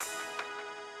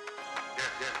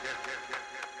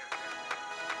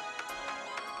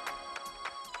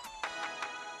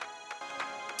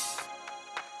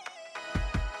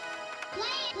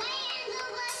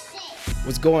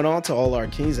What's going on to all our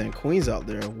kings and queens out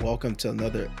there? Welcome to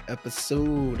another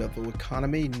episode of the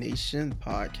Economy Nation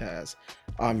podcast.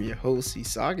 I'm your host,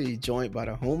 Isagi, joined by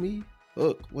the homie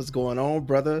Hook. What's going on,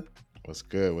 brother? What's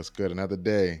good? What's good? Another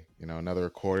day, another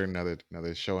recording,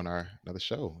 another show another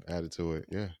show added to it.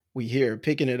 Yeah. We here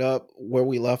picking it up where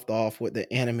we left off with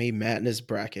the Anime Madness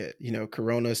bracket.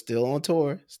 Corona still on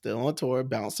tour,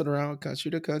 bouncing around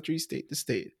country to country, state to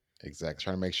state. Exactly.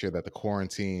 Trying to make sure that the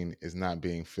quarantine is not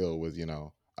being filled with,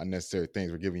 unnecessary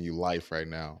things. We're giving you life right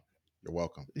now. You're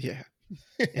welcome. Yeah.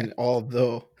 And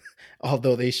although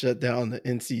they shut down the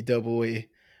NCAA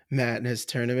Madness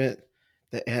tournament,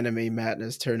 the Anime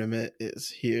Madness tournament is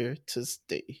here to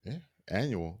stay. Yeah.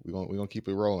 Annual. We're gonna keep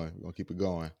it rolling. We're gonna keep it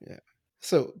going. Yeah.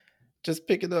 So just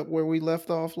picking up where we left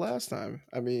off last time.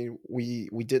 I mean, we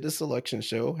did the selection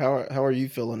show. How are you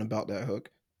feeling about that,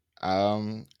 Hook?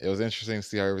 It was interesting to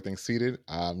see how everything's seated.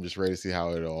 I'm just ready to see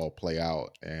how it all play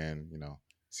out and,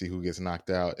 see who gets knocked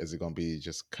out. Is it gonna be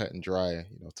just cut and dry,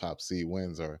 top seed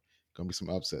wins, or gonna be some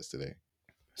upsets today?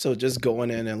 So just going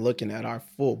in and looking at our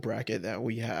full bracket that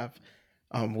we have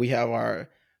our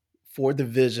four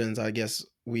divisions, I guess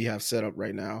we have set up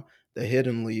right now: the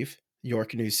Hidden Leaf,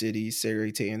 York New City,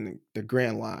 Sarite, and the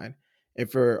Grand Line.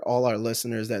 And for all our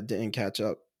listeners that didn't catch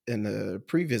up in the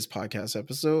previous podcast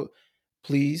episode,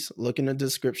 please look in the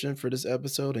description for this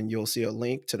episode and you'll see a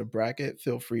link to the bracket.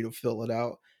 Feel free to fill it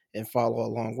out and follow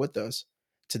along with us.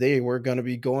 Today, we're going to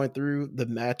be going through the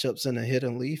matchups in the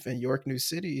Hidden Leaf and York New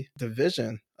City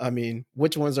division. I mean,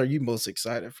 which ones are you most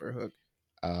excited for, Hook?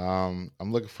 I'm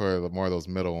looking for more of those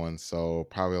middle ones. So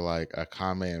probably like a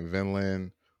Kame and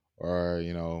Vinland, or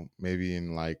maybe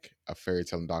in like a Fairy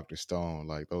Tale and Dr. Stone.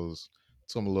 Like those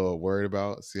two I'm a little worried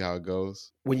about. See how it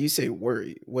goes. When you say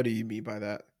worry, what do you mean by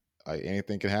that? Like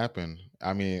anything can happen.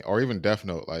 I mean, or even Death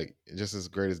Note. Like just as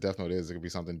great as Death Note is, it could be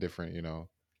something different.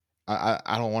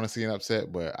 I don't want to see an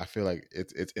upset, but I feel like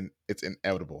it's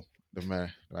inevitable no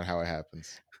matter how it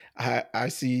happens. I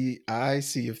see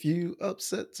a few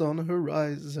upsets on the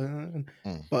horizon,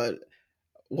 Mm. but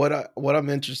what I'm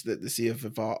interested to see if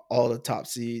all the top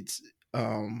seeds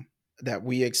that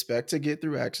we expect to get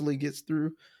through actually gets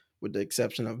through, with the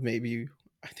exception of maybe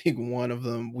I think one of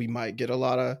them we might get a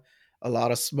lot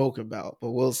of smoke about,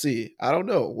 but we'll see. I don't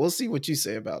know. We'll see what you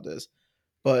say about this.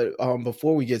 But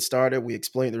before we get started, we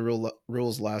explained the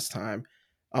rules last time.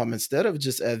 Instead of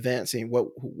just advancing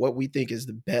what we think is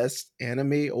the best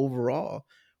anime overall,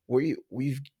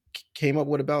 we've came up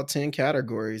with about 10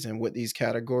 categories, and with these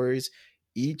categories,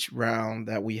 each round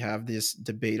that we have this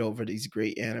debate over these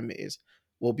great animes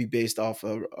will be based off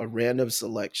of a random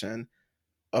selection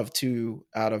of two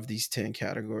out of these 10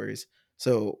 categories.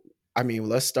 So, I mean,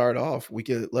 let's start off.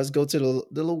 Let's go to the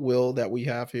little wheel that we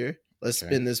have here. Let's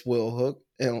Okay. spin this wheel, Hook,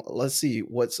 and let's see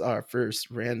what's our first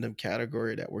random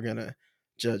category that we're gonna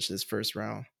judge this first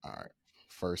round. All right.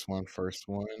 First one.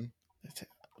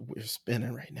 We're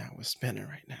spinning right now. We're spinning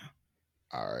right now.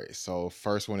 All right. So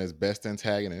first one is best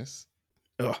antagonist.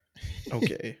 Oh,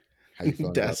 okay. How you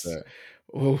feeling about That's that?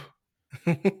 oh.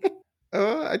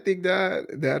 I think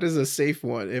that is a safe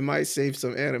one. It might save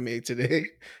some anime today.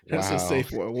 That's a Wow.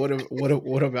 safe one.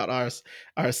 What about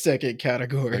our second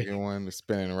category? Second one is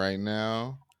spinning right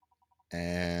now.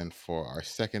 And for our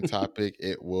second topic,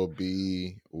 it will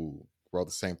be roll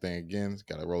the same thing again.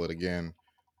 Gotta roll it again.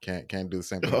 Can't do the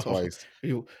same thing Oh, twice.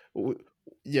 w-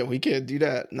 yeah, we can't do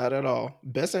that. Not at all.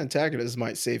 Best antagonist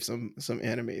might save some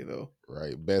anime though.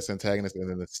 Right. Best antagonist. And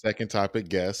then the second topic,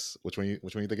 guess which one you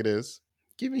think it is?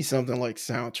 Give me something like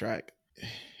soundtrack.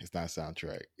 It's not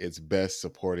soundtrack. It's best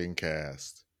supporting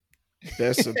cast.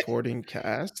 Best supporting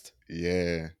cast.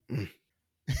 Yeah. Mm.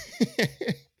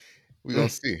 We gonna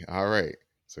see. All right.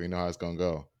 So you know how it's gonna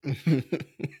go.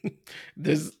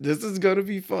 This is gonna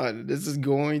be fun. This is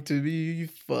going to be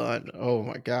fun. Oh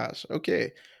my gosh.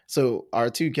 Okay. So our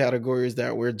two categories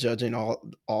that we're judging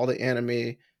all the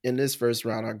anime in this first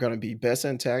round are gonna be best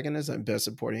antagonist and best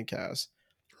supporting cast.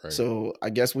 Right. So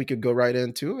I guess we could go right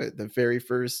into it. The very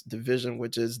first division,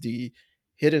 which is the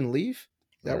Hidden Leaf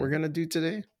that we're Right. gonna do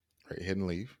today. Right. Hidden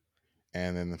Leaf.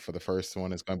 And then for the first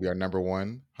one, it's gonna be our number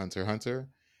one, Hunter x Hunter.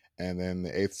 And then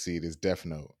the eighth seed is Death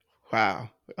Note. Wow.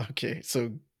 Okay.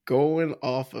 So going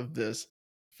off of this,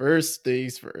 first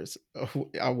things first.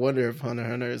 I wonder if Hunter x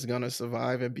Hunter is gonna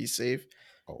survive and be safe.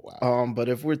 Oh wow. But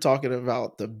if we're talking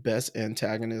about the best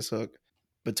antagonist, Hook,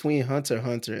 between Hunter x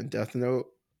Hunter and Death Note,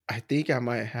 I think I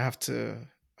might have to.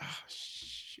 Oh,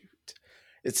 shoot,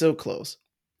 it's so close.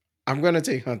 I'm gonna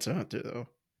take Hunter x Hunter though.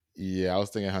 Yeah, I was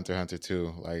thinking Hunter x Hunter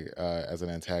too. Like as an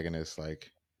antagonist,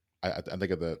 like I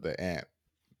think of ant,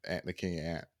 the king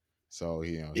ant. So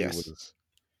he Yes, was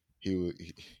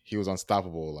he was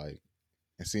unstoppable. Like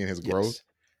and seeing his growth, yes,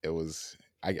 it was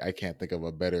I can't think of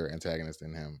a better antagonist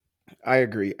than him. I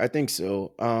agree. I think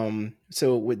so.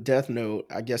 So with Death Note,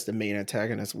 I guess the main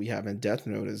antagonist we have in Death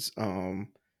Note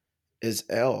is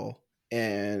L,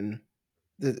 and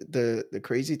the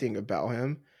crazy thing about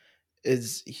him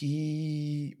is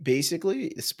he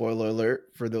basically, spoiler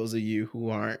alert for those of you who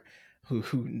aren't who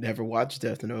never watched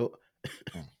Death Note.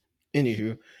 Mm.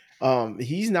 Anywho,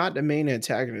 he's not the main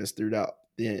antagonist throughout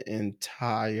the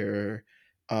entire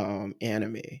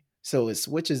anime. So it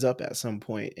switches up at some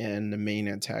point, and the main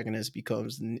antagonist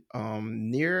becomes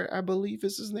Near, I believe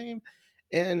is his name,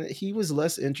 and he was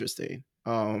less interesting.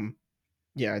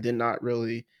 Yeah, I did not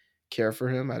really care for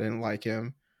him. I didn't like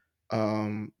him.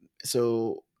 Um,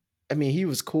 so I mean, he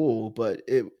was cool, but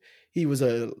it he was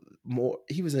a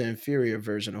he was an inferior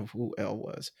version of who L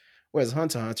was. Whereas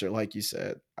Hunter x Hunter, like you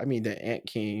said, I mean, the Ant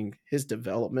King, his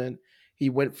development, he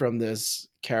went from this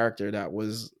character that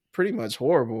was pretty much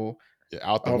horrible Yeah,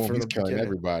 out the womb, from he's the killing beginning.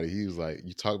 everybody. He was like,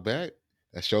 "You talk back,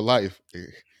 that's your life."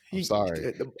 I'm He sorry.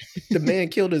 the man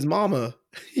killed his mama.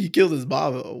 He killed his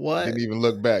mama. What? Didn't even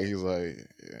look back. He's like,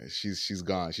 yeah, she's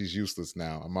gone. She's useless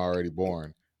now. I'm already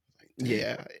born. Like, dang.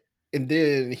 Yeah, and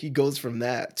then he goes from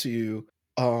that to,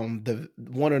 the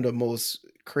one of the most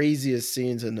craziest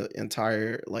scenes in the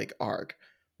entire, like, arc,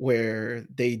 where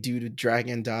they do the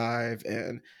dragon dive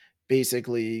and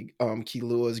basically,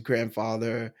 Killua's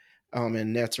grandfather,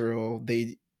 and Netero,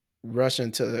 they rush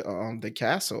into the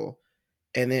castle,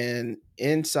 and then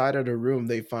inside of the room,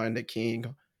 they find the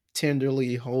king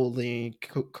tenderly holding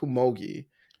Kumogi. Yeah,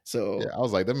 So, I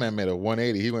was like, that man made a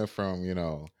 180. He went from,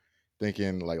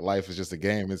 thinking like life is just a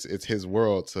game. It's his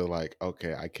world to like,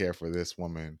 okay, I care for this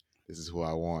woman. This is who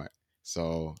I want.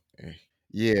 So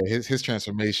yeah, his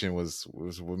transformation was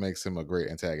what makes him a great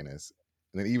antagonist.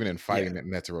 And then even in yeah. fighting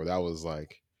Netero, that was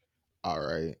like, all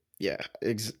right. Yeah,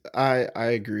 I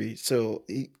agree. So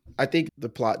I think the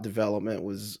plot development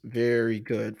was very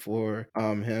good for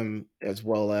him, as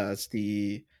well as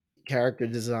the character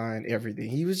design, everything.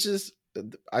 He was just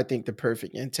I think the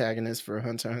perfect antagonist for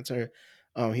Hunter x Hunter.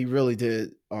 He really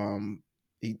did.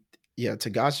 He Yeah,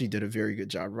 Tagashi did a very good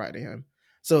job writing him.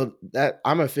 So that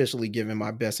I'm officially giving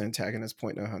my best antagonist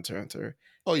point to Hunter x Hunter.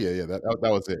 Oh yeah, yeah, that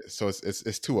was it. So it's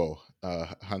 2-0,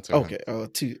 Hunter x Okay, Hunter.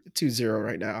 2-0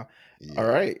 right now. All Yeah.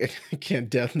 right, can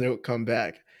Death Note come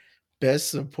back? Best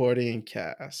supporting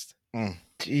cast. Mm.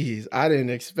 Jeez, I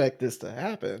didn't expect this to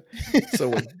happen. So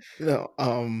with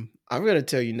I'm gonna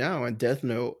tell you now in Death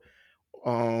Note,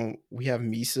 we have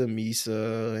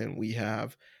Misa and we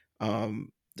have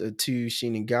the two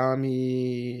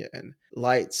Shinigami and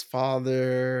Light's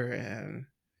father, and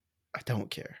I don't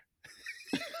care.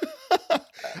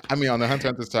 I mean, on the Hunter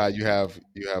x Hunter side, you have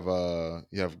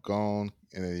Gon,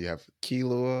 and then you have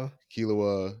Killua,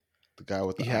 Killua, the guy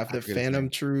with the you have I the forget his Phantom name,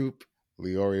 Troop.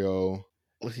 Leorio.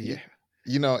 You,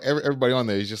 Yeah, everybody on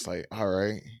there is just like, all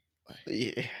right, like,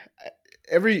 yeah.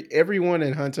 Everyone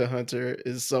in Hunter x Hunter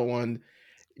is someone.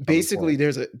 of Basically,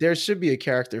 importance. there should be a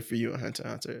character for you in Hunter x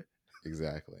Hunter.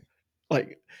 Exactly.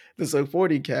 Like the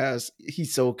supporting cast,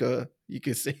 Hisoka, you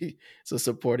could say it's a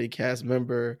supporting cast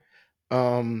member.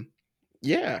 Um,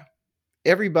 yeah,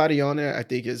 everybody on there I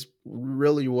think is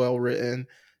really well written.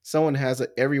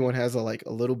 Everyone has like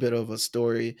a little bit of a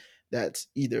story that's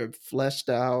either fleshed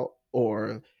out,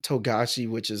 or Togashi,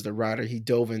 which is the writer, he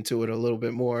dove into it a little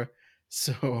bit more.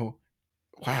 So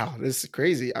wow, this is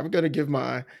crazy. I'm gonna give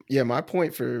my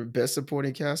point for best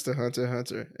supporting cast to Hunter x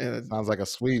Hunter. And Sounds like a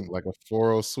sweep, like a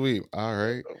 4-0 sweep. All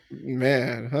right,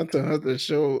 man, Hunter x Hunter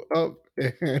showed up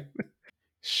and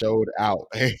showed out.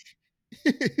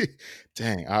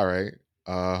 Dang. All right.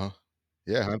 Uh,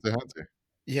 yeah, Hunter x Hunter.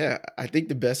 yeah, I think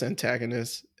the best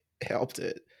antagonist helped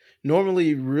it.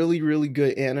 Normally, really, really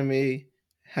good anime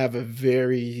have a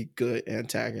very good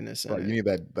antagonist in Right. You it. need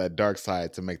that dark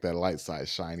side to make that light side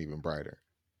shine even brighter.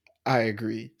 I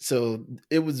agree. So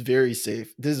it was very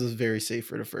safe. This was very safe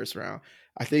for the first round.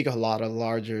 I think a lot of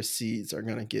larger seeds are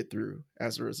gonna get through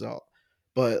as a result.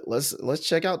 But let's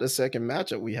check out the second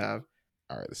matchup we have.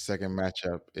 All right. The second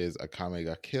matchup is Akame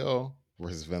ga Kill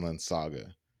versus Vinland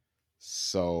Saga.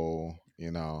 So,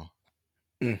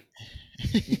 Mm,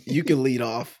 you can lead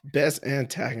off best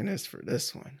antagonist for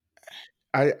this one.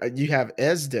 You have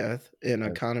Esdeath in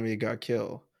Economy Got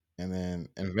Killed. and then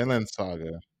in Vinland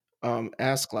Saga,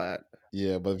 Askeladd.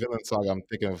 yeah, but Vinland Saga, I'm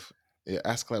thinking of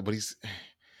Askeladd, but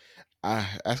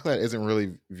Askeladd isn't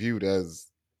really viewed as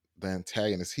the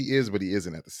antagonist. He is, but he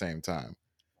isn't at the same time.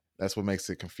 That's what makes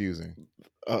it confusing.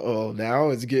 Uh-oh, now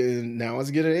it's getting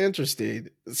interesting.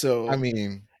 I So,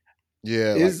 mean,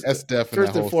 yeah, like is S-Def in that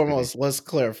first and whole city. foremost, let's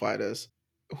clarify this.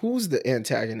 Who's the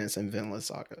antagonist in Vinland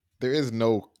Saga? There is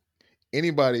no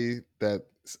anybody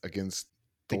that's against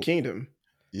The the kingdom.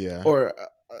 yeah. Or I,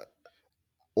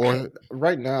 Or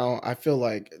right now, I feel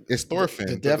like it's the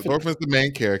Thorfinn. definite Thorfinn's the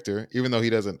main character, even though he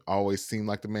doesn't always seem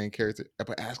like the main character.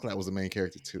 But Askeladd was the main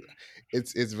character too.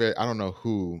 It's very I don't know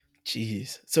who.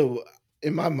 Jeez. So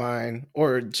in my mind,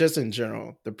 or just in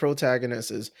general, the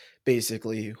protagonist is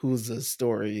basically who's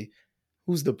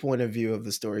the point of view of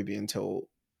the story being told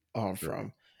Right.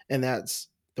 from, and that's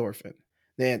Thorfinn.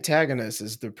 The antagonist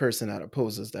is the person that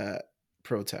opposes that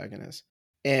protagonist,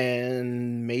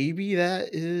 and maybe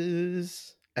that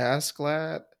is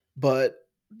Askeladd. But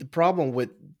the problem with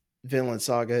Vinland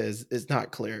Saga is it's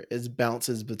not clear. It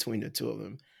bounces between the two of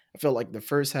them. I felt like the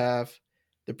first half,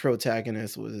 the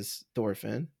protagonist was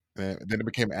Thorfinn. And then it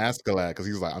became Askeladd because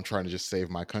he's like, I'm trying to just save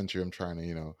my country. I'm trying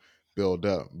to, build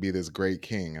up, be this great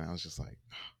king. And I was just like,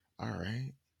 all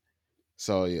right.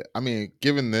 So yeah, I mean,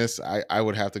 given this, I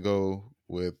would have to go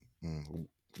with mm,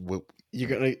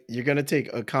 You're gonna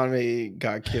take Akame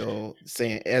got killed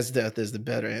saying Esdeath is the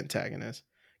better antagonist.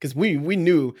 Because we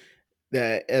knew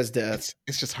that Esdeath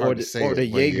it's just hard to say or it, the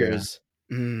but yeah, Jaegers.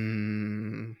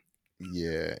 Mm,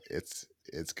 yeah, it's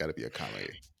got to be a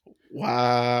comedy.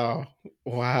 wow.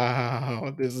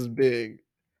 Wow. This is big.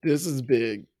 This is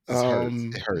big. This hurts.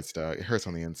 It hurts, dog. It hurts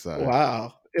on the inside.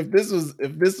 Wow. If this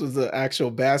was an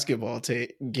actual basketball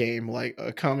game, like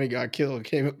Akame got killed,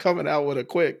 coming out with a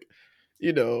quick,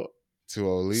 you know,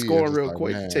 2-0 lead. It's scoring just real like,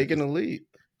 quick, man, taking the lead.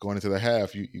 going into the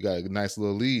half, you got a nice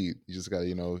little lead. You just got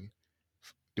to,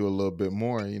 do a little bit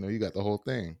more. You got the whole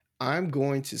thing. I'm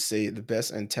going to say the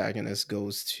best antagonist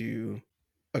goes to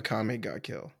Akame got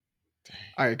killed.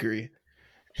 I agree.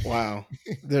 Wow.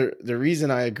 The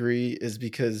reason I agree is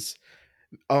because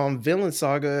Vinland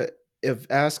Saga, if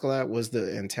Askeladd was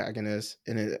the antagonist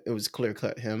and it was clear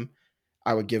cut him,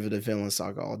 I would give it a Vinland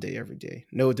Saga all day, every day.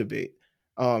 No debate.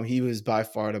 He was by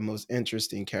far the most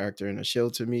interesting character in the show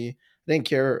to me. I didn't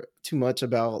care too much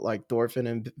about like Thorfinn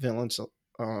and Vinland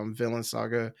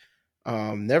Saga.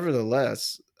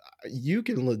 Nevertheless, you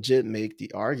can legit make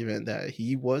the argument that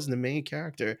he was the main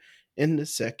character in the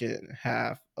second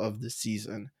half of the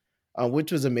season,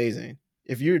 which was amazing.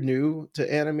 If you're new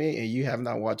to anime and you have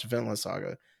not watched Vinland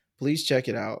Saga, please check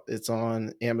it out. It's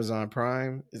on Amazon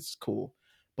Prime. It's cool.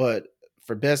 But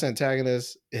for best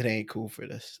antagonist, it ain't cool for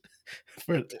this.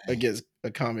 For against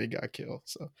Akame got killed.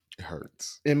 So It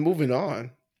hurts. and moving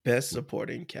on, best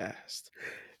supporting cast.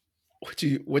 What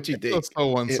you It feels think? so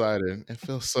one It sided. It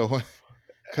feels so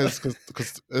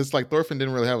because it's like Thorfinn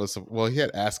didn't really have well, he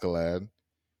had Askeladd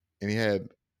and he had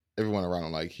everyone around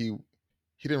him. Like he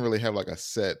didn't really have like a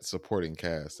set supporting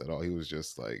cast at all. He was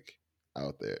just like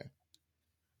out there,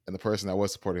 and the person that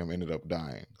was supporting him ended up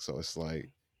dying. So it's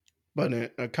like, But in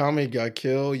Akame got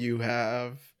killed. You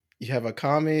have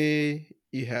Akame.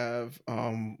 You have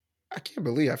I can't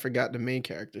believe I forgot the main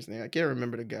character's name. I can't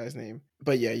remember the guy's name.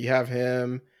 But yeah, you have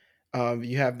him.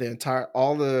 You have the entire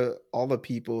all the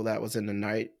people that was in the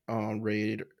night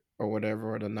raid or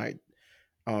whatever, or the night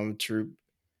troop.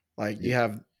 Like you yeah,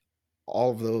 have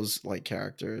all of those like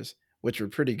characters, which were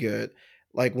pretty good.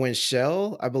 Like when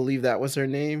Shell, I believe that was her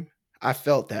name. I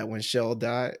felt that when Shell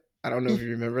died. I don't know if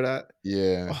you remember that.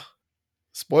 yeah. Oh,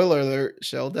 spoiler alert,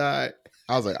 Shell died.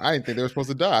 I was like, I didn't think they were supposed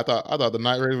to die. I thought the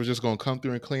Night Raiders was just gonna come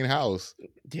through and clean house.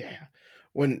 Yeah.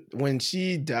 When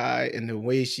she died and the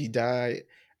way she died,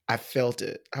 I felt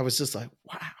it. I was just like,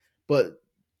 wow. But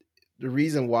the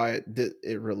reason why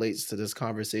it relates to this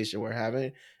conversation we're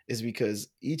having is because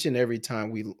each and every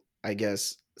time I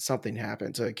guess something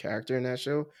happened to a character in that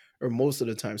show, or most of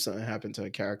the time something happened to a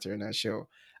character in that show,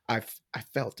 I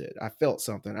felt it. I felt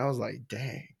something. I was like,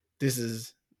 dang, this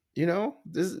is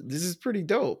this is pretty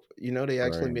dope. They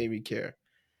actually Right. made me care.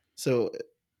 So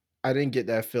I didn't get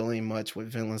that feeling much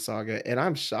with Vinland Saga, and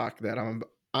I'm shocked that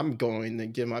I'm going to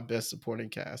give my best supporting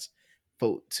cast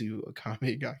vote to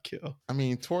Akame got killed. I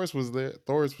mean, Taurus was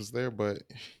there, but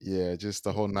yeah, just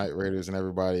the whole Night Raiders and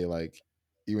everybody, like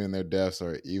even in their deaths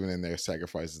or even in their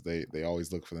sacrifices, they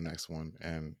always look for the next one,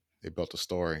 and they built a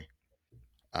story.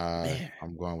 Man,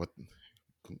 I'm going with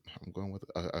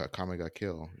a comic got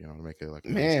killed, to make it like a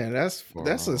nice man, that's a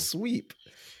overall. sweep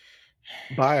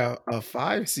by a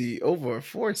 5 seed over a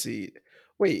 4 seed.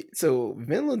 Wait, so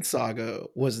Vinland Saga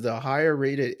was the higher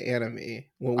rated anime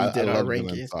when we I did our love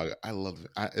Vinland rankings, Saga. I love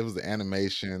it. It was the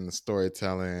animation, the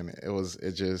storytelling. It was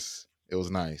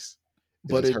nice. It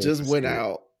but just it hurts just to went see it.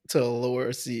 out to a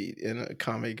lower seed in a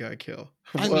Kame Got Kill.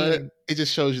 I What? mean, it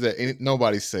just shows you that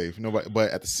nobody's safe. Nobody,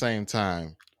 but at the same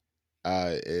time,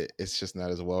 it's just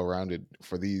not as well rounded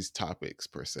for these topics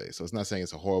per se. So it's not saying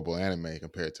it's a horrible anime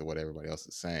compared to what everybody else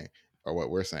is saying or what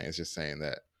we're saying. It's just saying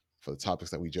that for the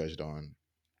topics that we judged on,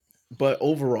 But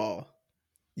overall,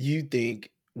 you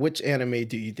think which anime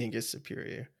do you think is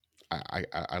superior?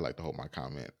 I like to hold my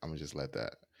comment. I'm gonna just let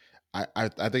that. I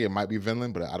think it might be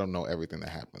Vinland, but I don't know everything that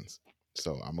happens.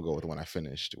 So I'm gonna go with the one I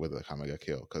finished with the Kamega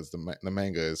Kill because the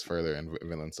manga is further in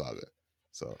Vinland Saga.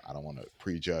 So I don't want to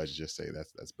prejudge. Just say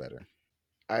that's better.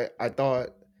 I thought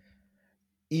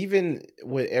even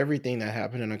with everything that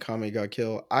happened in a Kame Got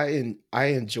Kill, I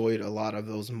enjoyed a lot of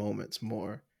those moments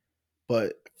more.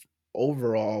 But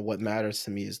overall, what matters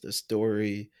to me is the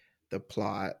story, the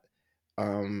plot,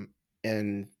 um,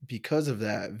 and because of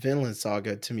that, Vinland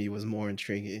Saga to me was more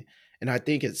intriguing, and I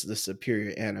think it's the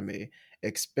superior anime,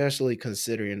 especially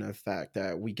considering the fact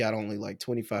that we got only like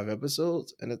 25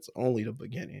 episodes, and it's only the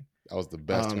beginning. That was the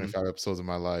best Um, 25 episodes of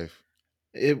my life.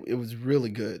 it was really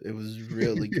good. It was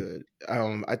really good.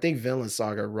 I think Vinland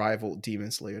Saga rivaled Demon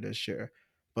Slayer this year,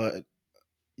 but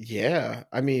yeah,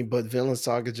 I mean, but Vinland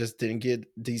Saga just didn't get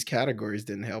these categories,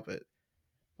 didn't help it.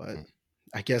 But Mm.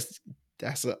 I guess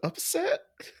that's an upset.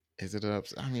 Is it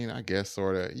ups? I mean, I guess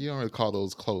sort of. You don't really call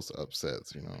those close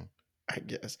upsets, you know. I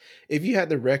guess if you had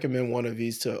to recommend one of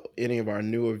these to any of our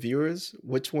newer viewers,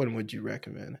 which one would you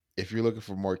recommend? If you're looking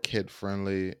for more kid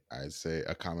friendly, I'd say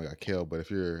a comic got killed. But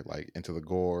if you're like into the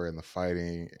gore and the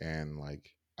fighting and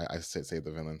like I say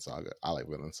the Vinland Saga, I like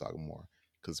Vinland Saga more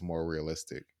because it's more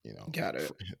realistic. You know, Got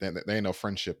it. there ain't no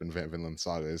friendship in Vinland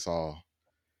Saga. It's all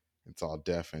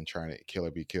death and trying to kill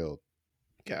or be killed.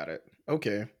 Got it.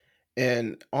 Okay.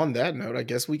 And on that note, I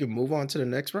guess we can move on to the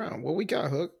next round. What we got,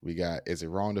 Hook? We got Is It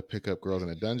Wrong to Pick Up Girls in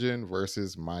a Dungeon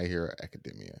versus My Hero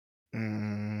Academia.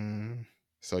 Mm,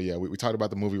 So yeah, we talked about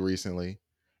the movie recently,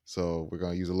 so we're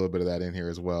gonna use a little bit of that in here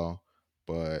as well.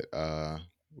 But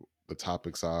the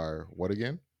topics are what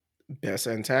again? best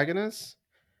antagonist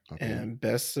Okay, and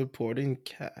best supporting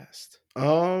cast.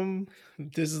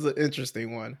 This is an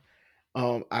interesting one.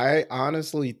 I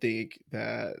honestly think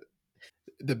that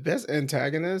the best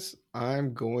antagonist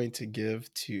I'm going to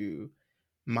give to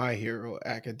My Hero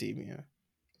Academia.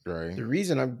 right. The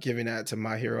reason I'm giving that to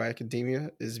My Hero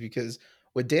Academia is because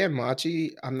with Dan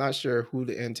Machi, I'm not sure who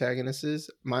the antagonist is.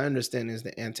 My understanding is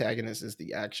the antagonist is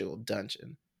the actual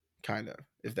dungeon, kind of,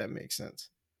 if that makes sense.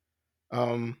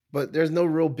 But there's no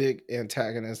real big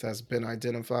antagonist that's been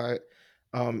identified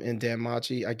in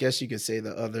Danmachi. I guess you could say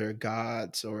the other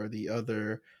gods or the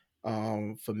other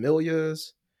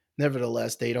familiars.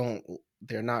 Nevertheless,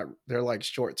 they're like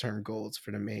short-term goals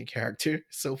for the main character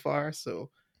so far. So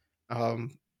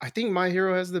I think My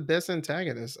Hero has the best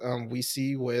antagonist. We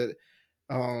see with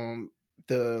um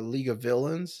the League of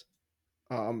Villains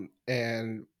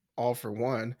and All for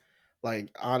One, like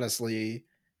honestly,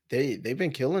 they've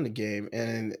been killing the game,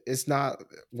 and it's not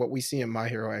what we see in My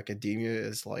Hero Academia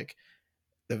is like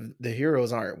the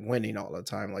heroes aren't winning all the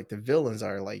time. Like the villains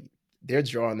are like they're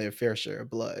drawing their fair share of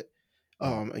blood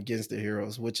Mm. against the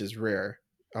heroes, which is rare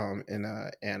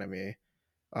in anime.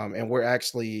 And we're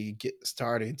actually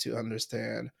starting to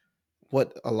understand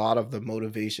what a lot of the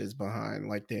motivations behind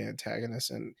like the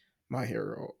antagonists and My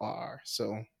Hero are.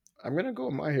 So I'm gonna go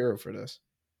with My Hero for this.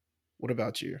 What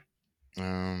about you?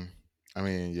 Um, I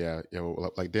mean, yeah.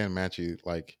 Well, like Dan Matchy,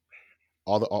 like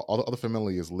all the other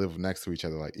familiars live next to each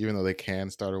other. Like even though they can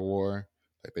start a war,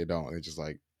 like they don't. They're just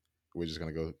like we're just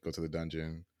gonna go to the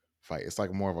dungeon, fight. It's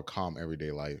like more of a calm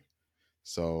everyday life.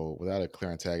 So without a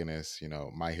clear antagonist,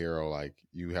 My Hero, like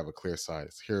you have a clear side.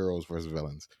 It's heroes versus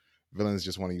villains. Villains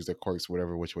just want to use their quirks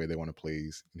whatever which way they want to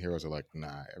please, and heroes are like,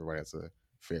 nah, everybody has a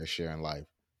fair share in life.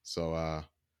 So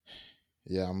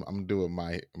yeah, I'm doing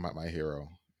my Hero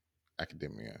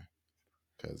Academia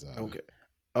because Okay.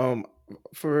 Um,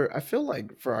 for I feel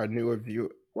like for our newer view,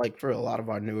 like for a lot of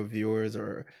our newer viewers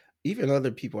or even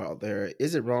other people out there,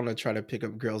 is it wrong to try to pick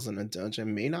up girls in a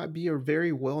dungeon? May not be a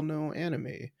very well known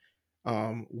anime,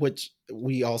 which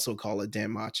we also call it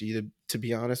Danmachi. To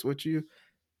be honest with you,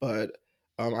 but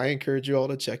I encourage you all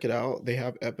to check it out. They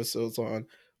have episodes on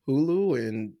Hulu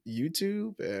and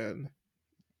YouTube and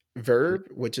Verb,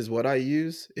 which is what I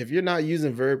use. If you're not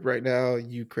using Verb right now,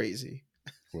 you crazy.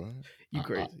 what You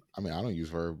crazy. I mean I don't use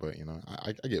verb, but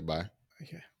I get by.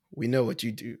 Okay. We know what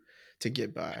you do to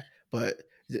get by, but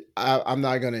I'm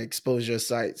not going to expose your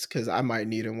sites because I might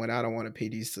need them when I don't want to pay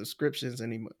these subscriptions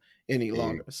any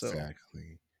longer. So,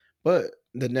 Exactly. but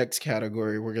the next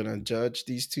category we're going to judge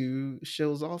these two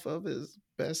shows off of is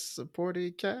best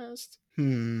supporting cast.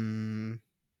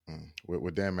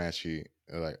 With Dan Matchy,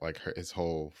 his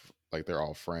whole like they're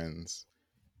all friends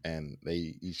and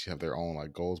they each have their own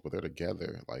like goals, but they're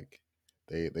together. Like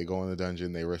they go in the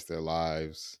dungeon, they risk their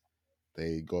lives,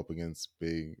 they go up against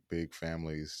big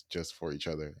families just for each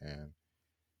other, and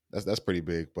that's pretty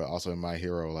big. But also in My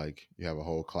Hero, like you have a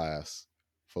whole class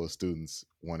full of students,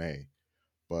 1A,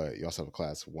 but you also have a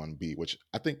class 1B, which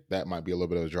I think that might be a little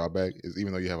bit of a drawback. Is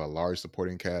even though you have a large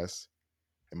supporting cast,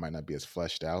 it might not be as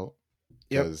fleshed out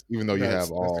Yep, because even though you have that's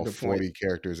a all good point. 40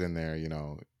 characters in there,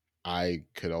 I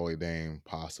could only name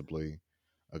possibly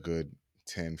a good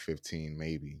 10, 15,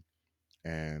 maybe.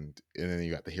 And then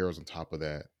you got the heroes on top of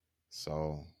that.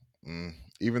 So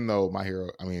even though My Hero,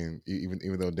 I mean,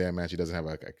 even though Dan Matchy doesn't have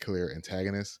a clear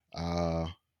antagonist, but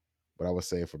I would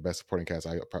say for best supporting cast,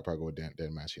 I probably go with Dan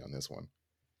Matchy on this one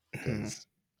because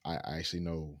I actually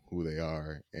know who they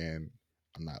are and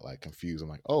I'm not like confused. I'm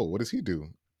like, oh, what does he do?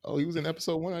 Oh, he was in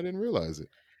episode one. I didn't realize it.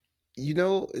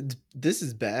 This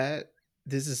is bad.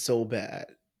 This is so bad.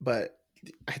 But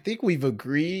I think we've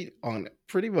agreed on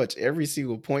pretty much every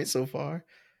single point so far,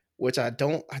 which I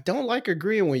don't like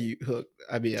agreeing when you hook.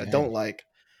 I mean, I Dang, don't like.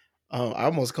 I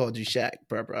almost called you Shaq,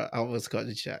 bro. I almost called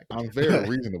you Shaq. I'm very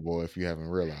reasonable if you haven't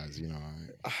realized.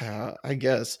 I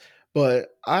guess, but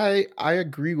I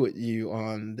agree with you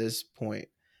on this point.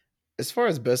 As far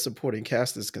as best supporting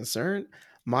cast is concerned,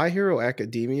 My Hero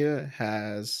Academia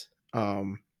has a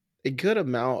good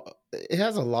amount. It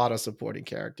has a lot of supporting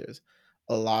characters,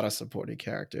 a lot of supporting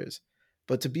characters.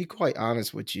 But to be quite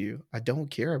honest with you, I don't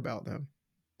care about them.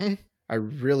 Mm, I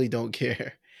really don't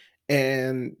care.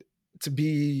 And to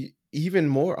be even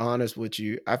more honest with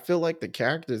you, I feel like the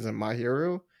characters in My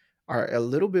Hero are a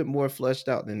little bit more fleshed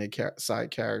out than the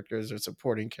side characters or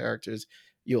supporting characters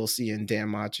you'll see in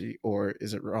Danmachi or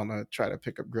is it wrong to try to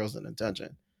pick up girls in a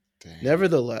dungeon. dang.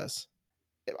 Nevertheless,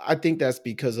 I think that's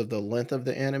because of the length of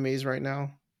the animes right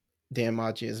now.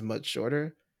 Danmachi is much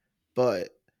shorter, but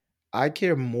I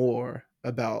care more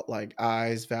about like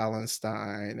Eyes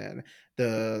Valentine and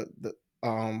the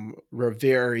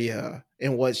Riveria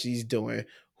and what she's doing.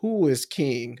 Who is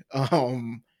king?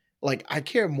 Like I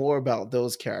care more about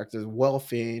those characters,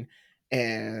 Welfine,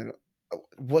 and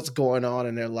what's going on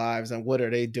in their lives and what are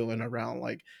they doing around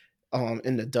like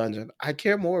in the dungeon. I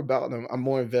care more about them. I'm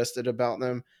more invested about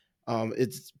them.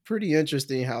 It's pretty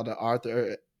interesting how the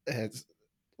author has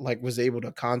like was able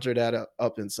to conjure that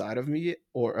up inside of me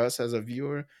or us as a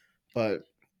viewer. But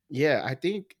yeah, I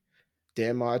think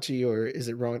Danmachi or is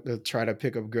it wrong to try to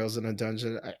pick up girls in a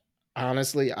dungeon?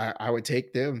 Honestly, I would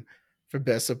take them for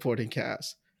best supporting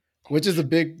cast, Oh, which is a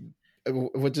big,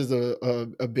 which is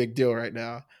a big deal right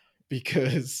now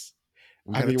because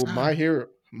we I got a mean, with tie.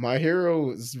 My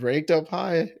Hero is ranked up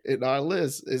high in our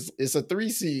list. It's a 3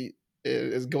 seed.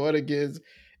 It's going against.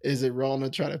 Is it wrong to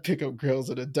try to pick up girls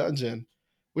in a dungeon,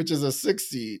 which is a 6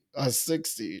 seed? A 6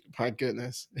 seed. My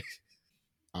goodness,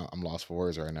 I'm lost for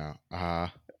words right now.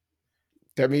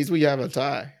 that means we have a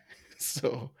tie.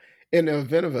 So, in the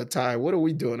event of a tie, what are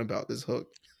we doing about this hook?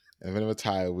 In the event of a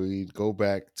tie, we go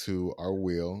back to our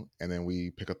wheel, and then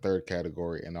we pick a third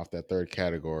category, and off that third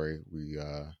category, we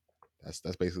that's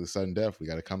basically sudden death. We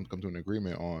got to come to an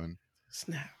agreement on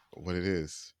Snap, what it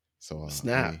is. So let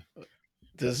snap. me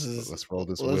This is let's roll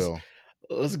this let's wheel.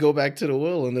 let's go back to the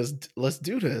wheel and let's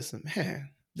do this, man.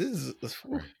 All This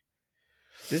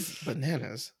is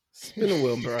bananas. Spin a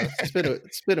wheel, bro.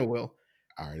 Spin a wheel.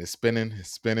 right, it's spinning.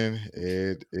 It's spinning.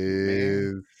 It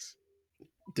Man, is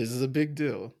this is a big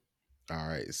deal. all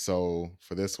right. So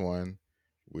for this one,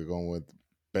 we're going with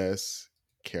best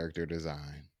character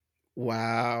design.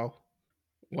 Wow.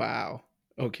 Wow.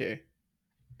 Okay.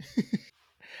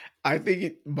 I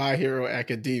think My Hero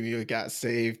Academia got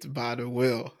saved by the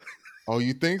will. Oh,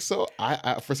 you think so?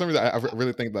 I for some reason I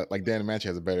really think that like Dan Manchi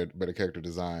has a better character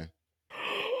design.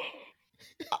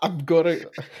 I'm gonna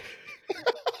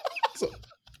so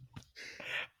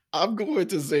I'm going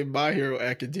to say My Hero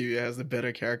Academia has a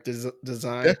better character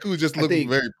design. Deku just I looks think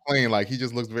very plain, like he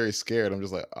just looks very scared. I'm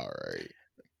just like, all right,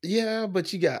 yeah,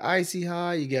 but you got Icy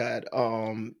High, you got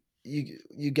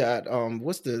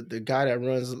what's the guy that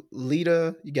runs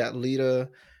Lita, you got Lita,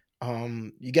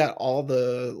 you got all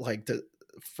the like the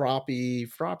Froppy.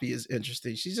 Froppy is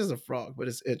interesting. She's just a frog, but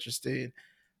it's interesting.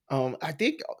 I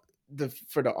think the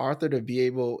for the author to be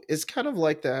able, it's kind of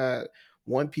like that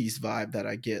One Piece vibe that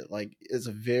I get. Like, it's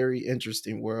a very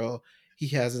interesting world. He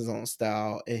has his own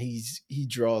style, and he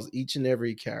draws each and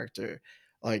every character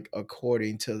like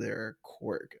according to their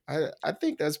quirk. I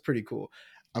think that's pretty cool.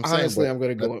 I'm saying, Honestly, I'm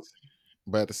gonna go.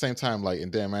 but at the same time, like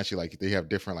in Dan Manchi, like they have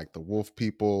different like the wolf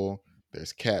people,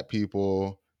 there's cat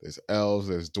people, there's elves,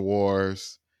 there's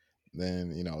dwarves.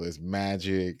 Then there's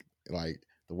magic, like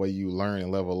the way you learn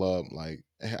and level up. Like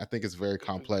I think it's very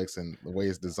complex, and the way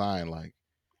it's designed. Like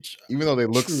Tr- even though they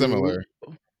look True, similar,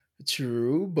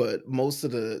 true, but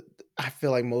I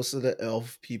feel like most of the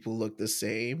elf people look the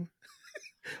same,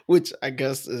 which I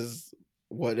guess is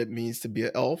what it means to be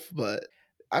an elf. But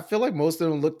I feel like most of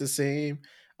them look the same.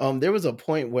 There was a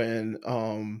point when,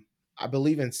 I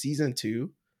believe in season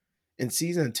two, when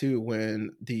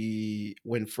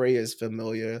Freya's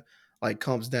familiar like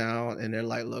comes down and they're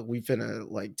like, "Look, we finna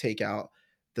like take out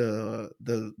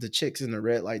the chicks in the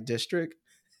red light district."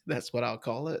 That's what I'll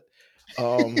call it.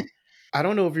 Um, I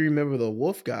don't know if you remember the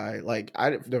wolf guy.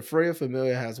 The Freya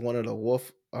familiar has one of the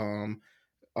wolf um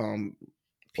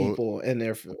o- people in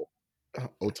there for.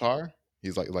 Otar,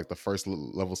 he's like the first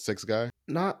level 6 guy.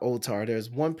 Not Otar. There's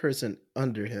one person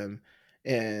under him,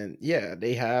 and yeah,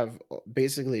 they have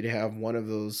basically they have one of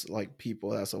those like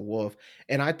people that's a wolf.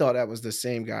 And I thought that was the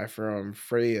same guy from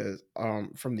Freya,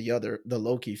 from the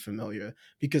Loki familiar,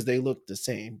 because they look the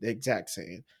same, the exact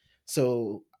same.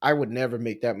 So I would never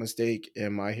make that mistake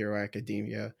in My Hero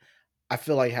Academia. I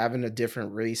feel like having the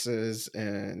different races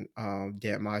and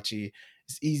Danmachi,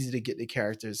 it's easy to get the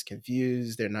characters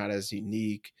confused. They're not as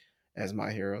unique as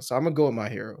My Hero. So I'm gonna go with My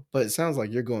Hero. But it sounds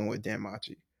like you're going with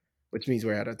Danmachi, which means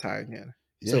we're at a tie again.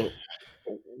 Yeah, So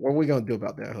what are we gonna do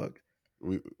about that hook?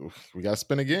 we we got to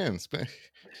spin again. Spin,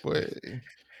 boy.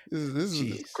 This is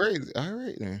Jeez. crazy. All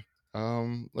right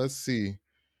then. Let's see.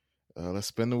 Let's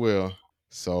spin the wheel.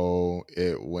 So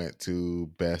it went to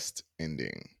best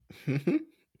ending.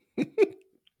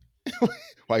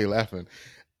 Why are you laughing?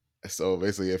 So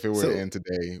basically, if it were to So end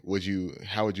today, would you?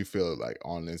 How would you feel like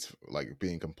on this, like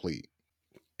being complete?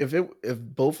 if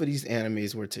both of these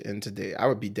animes were to end today, I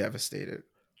would be devastated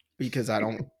because I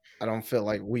don't feel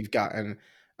like we've gotten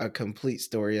a complete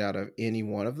story out of any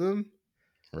one of them.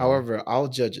 Really? However, I'll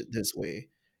judge it this way.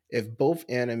 If both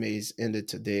animes ended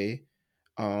today,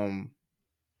 um,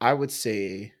 I would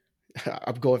say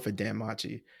I'm going for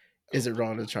Danmachi. Is it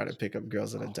wrong to try to pick up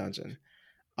girls in a dungeon?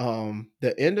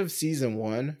 The end of season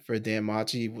one for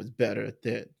Danmachi was better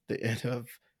than the end of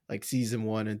like season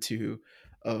one and two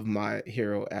of My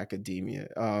Hero Academia.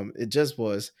 It just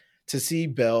was to see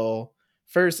Bell.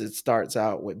 First, it starts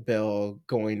out with Bell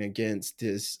going against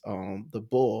this the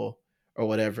bull or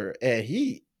whatever, and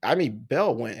I mean,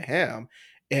 Bell went ham,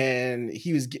 and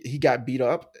he got beat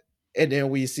up. And then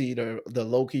we see the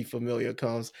Loki familiar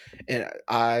comes, and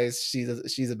eyes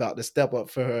she's about to step up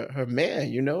for her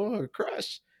man, her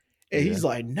crush, and Yeah. he's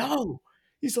like, no,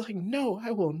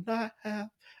 I will not have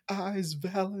Eyes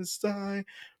Valentine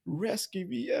rescue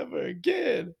me ever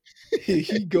again.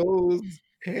 He goes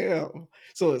ham.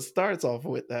 So it starts off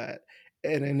with that.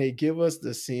 And then they give us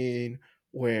the scene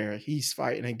where he's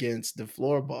fighting against the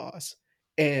floor boss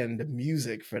and the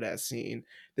music for that scene.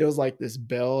 There was like this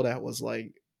bell that was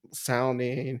like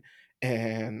sounding,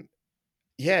 and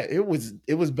yeah, it was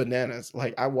bananas.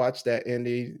 Like I watched that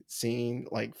ending scene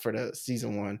like for the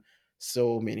season one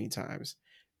so many times.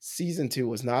 Season two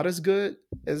was not as good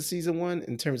as season one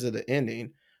in terms of the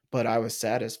ending, but I was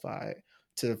satisfied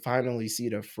to finally see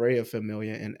the Freya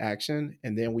familiar in action.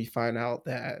 And then we find out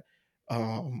that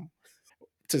um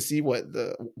to see what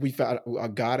the we found a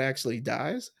god actually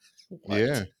dies. What?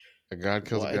 Yeah. A god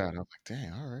kills a What? god. I'm like,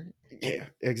 dang, all right. Yeah,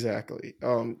 exactly.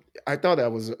 I thought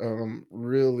that was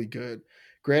really good.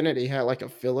 Granted, they had like a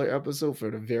filler episode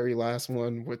for the very last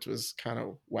one, which was kind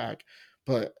of whack.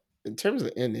 But in terms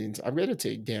of endings, I'm gonna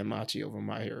take Dan Machi over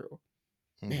My Hero.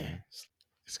 Hmm. Man,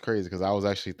 It's crazy because I was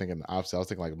actually thinking the opposite. I was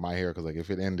thinking like my hair because like if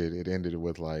it ended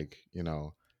with like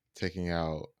taking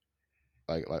out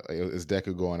like it's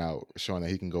Deku going out, showing that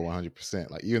he can go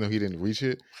 100%. Like even though he didn't reach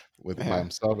it with by yeah,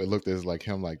 himself, it looked as like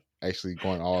him like actually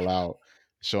going all out,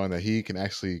 showing that he can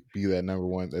actually be that number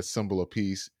one, that symbol of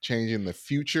peace, changing the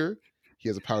future. He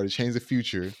has the power to change the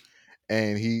future,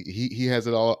 and he has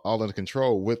it all under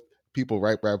control with people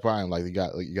right by him. Like you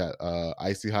got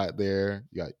Icy Hot there.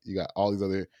 You got all these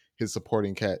other his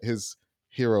supporting his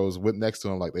heroes with next to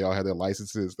him. Like they all have their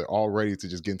licenses. They're all ready to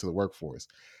just get into the workforce.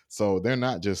 So they're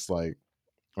not just like,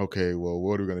 okay, well,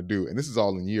 what are we gonna do? And this is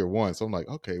all in year one. So I'm like,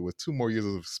 okay, with 2 more years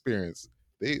of experience,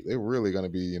 they're really gonna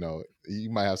be, you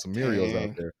might have some Mirios out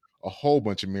dang. there, a whole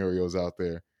bunch of Mirios out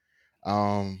there.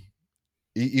 Um,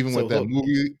 So Hook,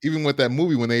 even with that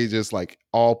movie, when they just like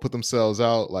all put themselves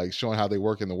out, like showing how they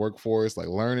work in the workforce, like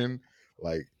learning,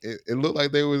 like it looked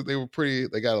like they were pretty.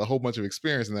 They got a whole bunch of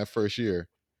experience in that first year.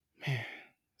 man.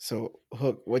 So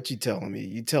Hook, what you telling me?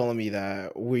 You telling me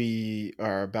that we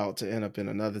are about to end up in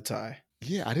another tie?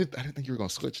 Yeah, I didn't think you were gonna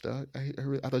switch, dog. I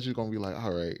thought you were gonna be like,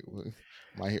 all right, well,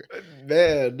 my here.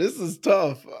 Man, this is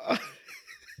tough.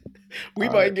 We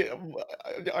All right. might get.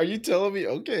 Are you telling me?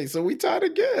 Okay, so we tied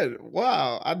again.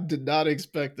 Wow, I did not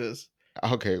expect this.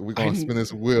 Okay, we're I gonna spin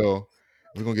this wheel.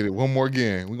 We're gonna get it one more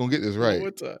again. We're gonna get this one right.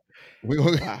 more time. We're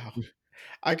gonna Wow.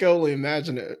 I can only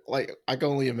imagine it. Like I can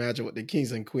only imagine what the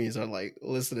kings and queens are like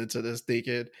listening to this,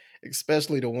 thinking,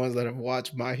 especially the ones that have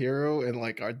watched My Hero and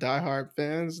like are diehard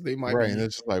fans. They might right. And be,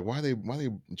 it's just like, why they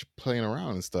playing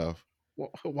around and stuff?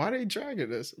 Why are they dragging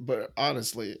this?" But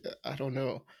honestly, I don't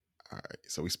know. All right.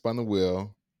 So we spun the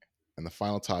wheel, and the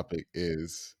final topic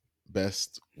is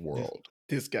best This world.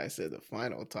 this guy said the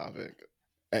final topic.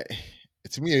 Eh,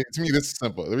 to me, this is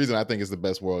simple. The reason I think it's the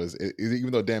best world is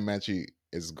even though Dan Manchi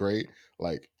is great,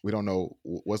 like we don't know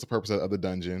what's the purpose of the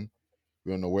dungeon.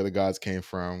 We don't know where the gods came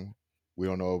from. We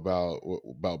don't know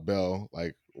about Bell,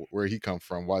 like where he come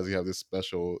from. Why does he have this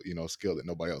special, skill that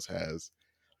nobody else has?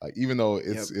 Like even though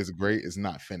it's Yep. it's great, it's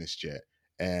not finished yet,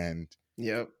 and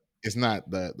Yep. it's not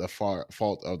the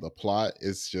fault of the plot.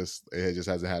 It's just it just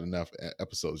hasn't had enough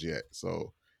episodes yet.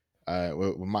 So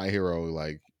with My Hero,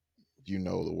 like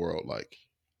the world, like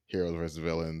heroes versus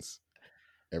villains,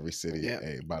 every city, Yeah.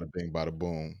 hey, bada bing, bada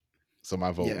boom. So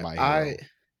my vote, Yeah. My I Hero.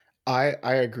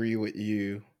 I agree with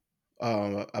you.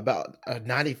 About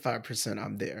 95%.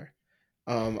 I'm there.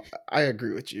 I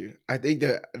agree with you. I think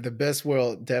that the best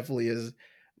world definitely is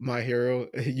My Hero.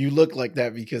 You look like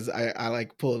that because I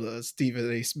like pulled a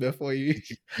Stephen A. Smith on you.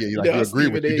 Yeah, you You like know you how agree,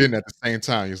 but Stephen you A. didn't at the same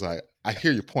time. You're like, I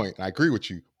hear your point, and I agree with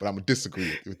you, but I'm gonna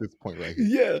disagree with this point right here.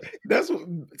 Yeah, that's what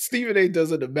Stephen A.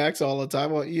 does it to Max all the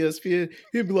time on ESPN.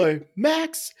 He'd be like,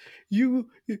 "Max, you're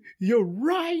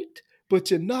right, but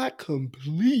you're not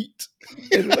complete."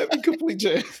 And let me complete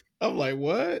your. I'm like,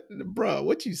 "What, bro?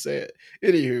 What you said?"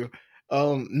 Anywho,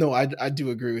 no, I do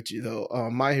agree with you though.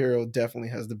 My Hero definitely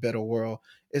has the better world.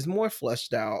 It's more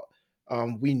fleshed out.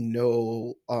 We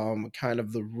know kind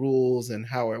of the rules and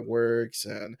how it works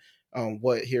and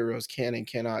what heroes can and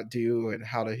cannot do and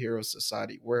how the hero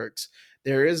society works.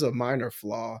 There is a minor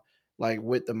flaw, like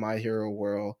with the My Hero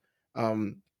world,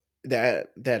 um, that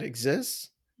exists,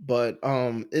 but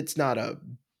it's not a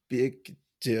big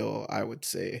deal, I would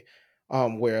say.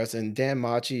 Whereas in Dan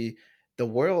Machi, the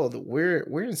world we're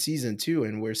in season two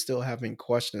and we're still having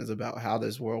questions about how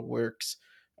this world works.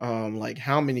 Like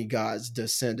how many gods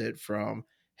descended from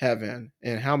heaven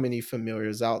and how many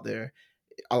familiars out there.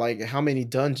 I like how many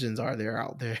dungeons are there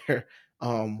out there?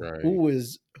 Right. Who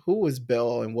is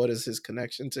Bell and what is his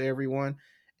connection to everyone?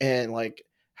 And like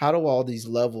how do all these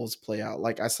levels play out?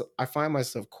 Like I find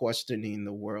myself questioning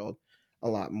the world a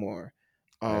lot more.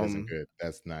 That isn't Um good.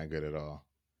 That's not good at all.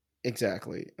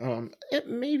 exactly. It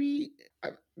maybe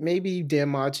maybe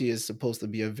Danmachi is supposed to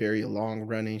be a very long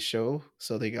running show,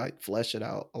 so they got flesh it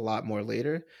out a lot more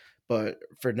later. But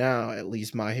for now, at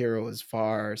least My Hero is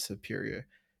far superior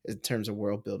in terms of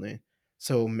world building.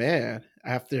 So man,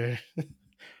 after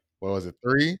What was it?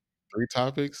 Three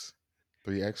topics,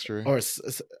 three extra.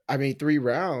 I mean 3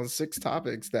 rounds, 6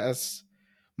 topics, that's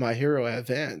My Hero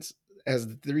advanced as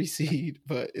the 3 seed,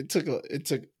 but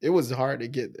it was hard to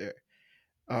get there.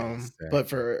 But Exactly.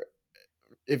 for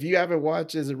if you haven't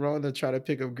watched Is It Wrong to Try to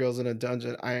Pick Up Girls in a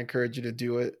Dungeon, I encourage you to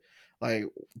do it. Like,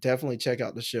 definitely check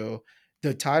out the show.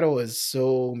 The title is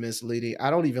so misleading.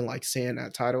 I don't even like saying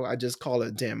that title. I just call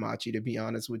it Danmachi, to be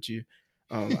honest with you.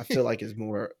 I feel like it's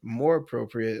more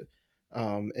appropriate.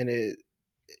 And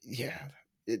yeah,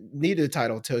 neither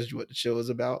title tells you what the show is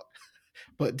about.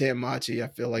 But Danmachi, I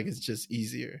feel like it's just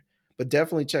easier. But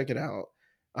definitely check it out.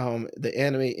 The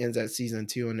anime ends at season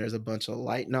 2, and there's a bunch of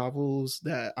light novels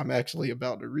that I'm actually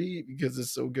about to read because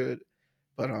it's so good.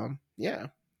 But yeah,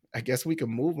 I guess we can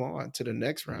move on to the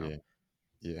next round. Yeah.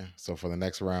 Yeah. So for the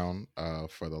next round,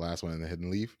 for the last one in the Hidden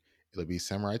Leaf, it'll be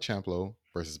Samurai Champloo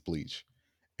versus Bleach.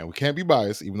 And we can't be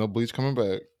biased, even though Bleach coming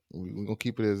back. We're gonna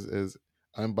keep it as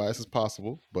unbiased as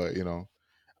possible. But I ain't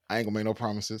gonna make no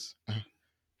promises. I'm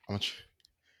gonna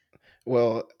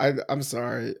Well, I'm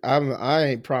sorry. I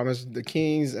ain't promised the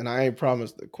kings and I ain't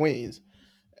promised the queens.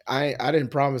 I didn't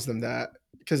promise them that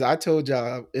because I told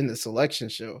y'all in the selection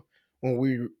show when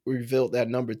we revealed that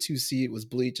number 2 seed was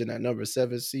Bleach and that number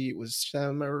 7 seed was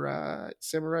Samurai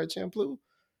Champloo.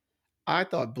 I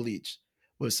thought Bleach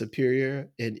was superior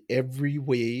in every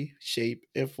way, shape,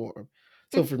 and form.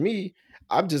 So for me,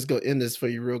 I'm just gonna end this for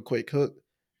you real quick, Hook.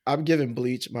 I'm giving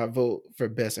Bleach my vote for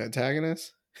best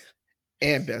antagonist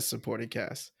and best supporting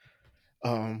cast.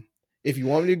 Um, if you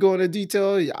want me to go into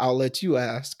detail, I'll let you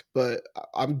ask, but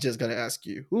I'm just gonna ask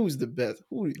you, who's the best?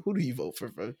 Who do you vote for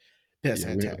best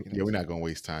yeah, we're antagonist? not gonna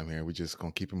waste time here. We're just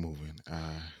gonna keep it moving.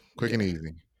 Quick and Yeah.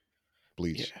 easy.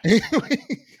 Bleach. Yeah.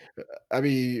 I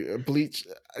mean, Bleach.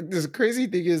 The crazy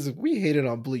thing is, we hated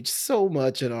on Bleach so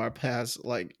much in our past,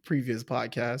 like previous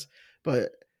podcasts,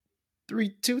 but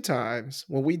two times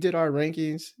when we did our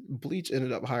rankings, Bleach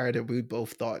ended up higher than we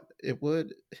both thought it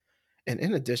would. And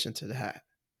in addition to that,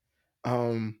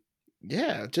 um,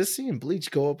 yeah, just seeing Bleach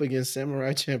go up against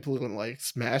Samurai Champloo and like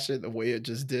smash it the way it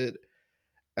just did.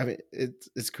 I mean,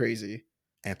 it's crazy.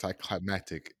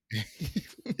 Anticlimactic.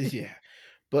 Yeah.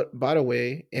 But by the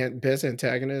way, and best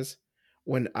antagonist,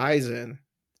 when Aizen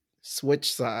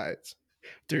switched sides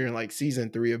during like season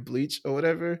 3 of Bleach or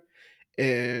whatever,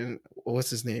 and what's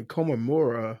his name?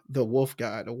 Komamura, the wolf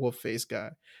guy, the wolf face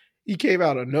guy. He came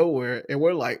out of nowhere, and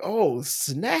we're like, "Oh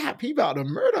snap! He about to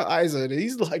murder Aizen!" And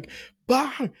he's like,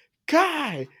 "Bang,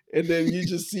 guy!" And then you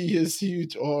just see his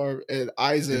huge arm, and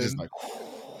And just Aizen. like,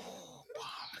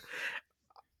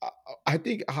 I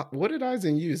think what did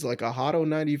Aizen use? Like a Hado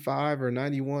 95 or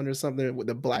 91 or something with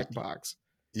the black box.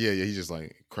 yeah, yeah. He just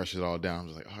like crushes it all down. I'm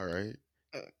just like, all right.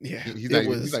 Yeah, He's not it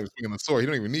even he's not was. even swinging the sword. He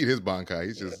don't even need his Bankai.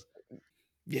 He's just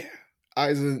Yeah,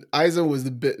 Aizen was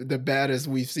the baddest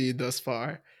we've seen thus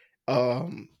far.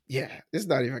 Yeah, it's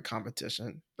not even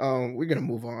competition. We're gonna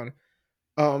move on.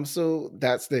 So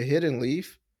that's the hidden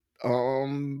leaf.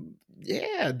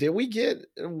 Yeah, did we get?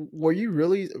 Were you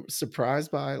really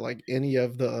surprised by like any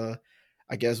of the,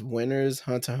 I guess, winners?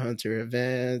 Hunter x Hunter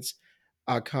events,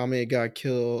 Akame got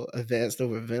killed, advanced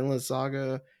over Vinland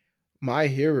Saga. My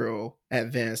Hero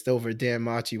advanced over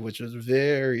Danmachi, which was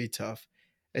very tough.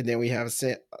 And then we have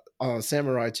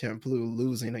Samurai Champloo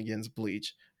losing against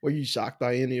Bleach. Were you shocked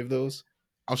by any of those?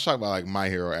 I'm shocked by like My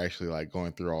Hero actually like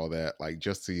going through all that, like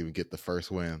just to even get the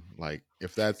first win. Like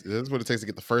if that's what it takes to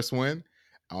get the first win,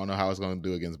 I don't know how it's gonna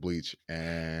do against Bleach.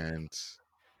 And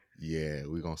yeah,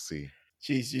 we're gonna see.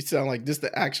 Jeez, you sound like this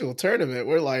the actual tournament.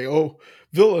 We're like, oh,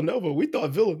 Villanova. We thought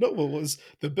Villanova was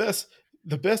the best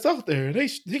out there. They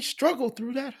struggled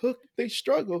through that hook. They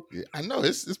struggled. Yeah, I know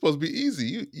it's supposed to be easy.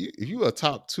 You if you a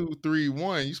top 2, 3,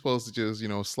 1, you're supposed to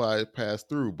just slide past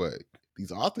through. But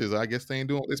these authors, I guess they ain't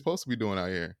doing what they're supposed to be doing out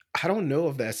here. I don't know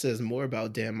if that says more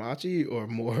about Danmachi or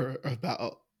more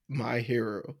about My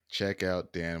Hero. Check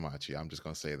out Dan Machi. I'm just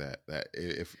gonna say that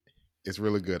if it's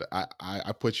really good.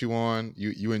 I put you on.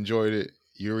 You enjoyed it.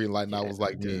 You really like Yeah, novels I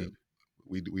like me. did.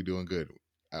 We doing good.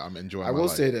 I'm enjoying I my will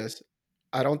life. say this.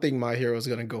 I don't think My Hero is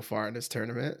going to go far in this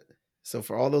tournament. So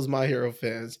for all those My Hero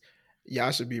fans,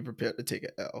 y'all should be prepared to take an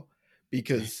L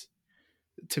because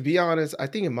to be honest, I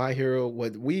think in My Hero,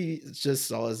 what we just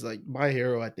saw is like My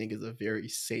Hero, I think is a very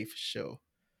safe show.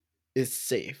 It's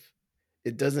safe.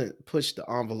 It doesn't push the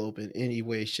envelope in any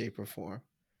way, shape, or form,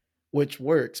 which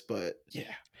works. But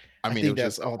yeah, I I mean, think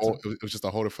that's ultimate. it was just a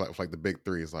holder for like the big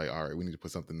three. It's like, all right, we need to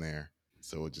put something there.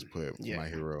 So we'll just put Yeah, My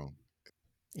Hero.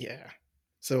 yeah.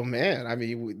 So man, I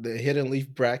mean, the hidden leaf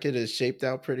bracket is shaped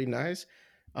out pretty nice.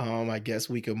 I guess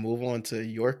we could move on to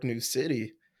York New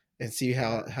City and see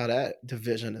All how that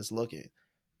division is looking.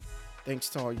 Thanks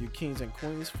to all you kings and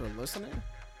queens for listening.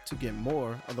 To get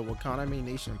more of the Wakaname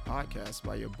Nation podcast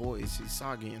by your boys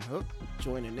Hisagi and Hook,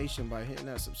 join the nation by hitting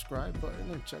that subscribe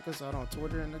button and check us out on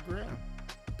Twitter and the gram.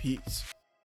 Peace.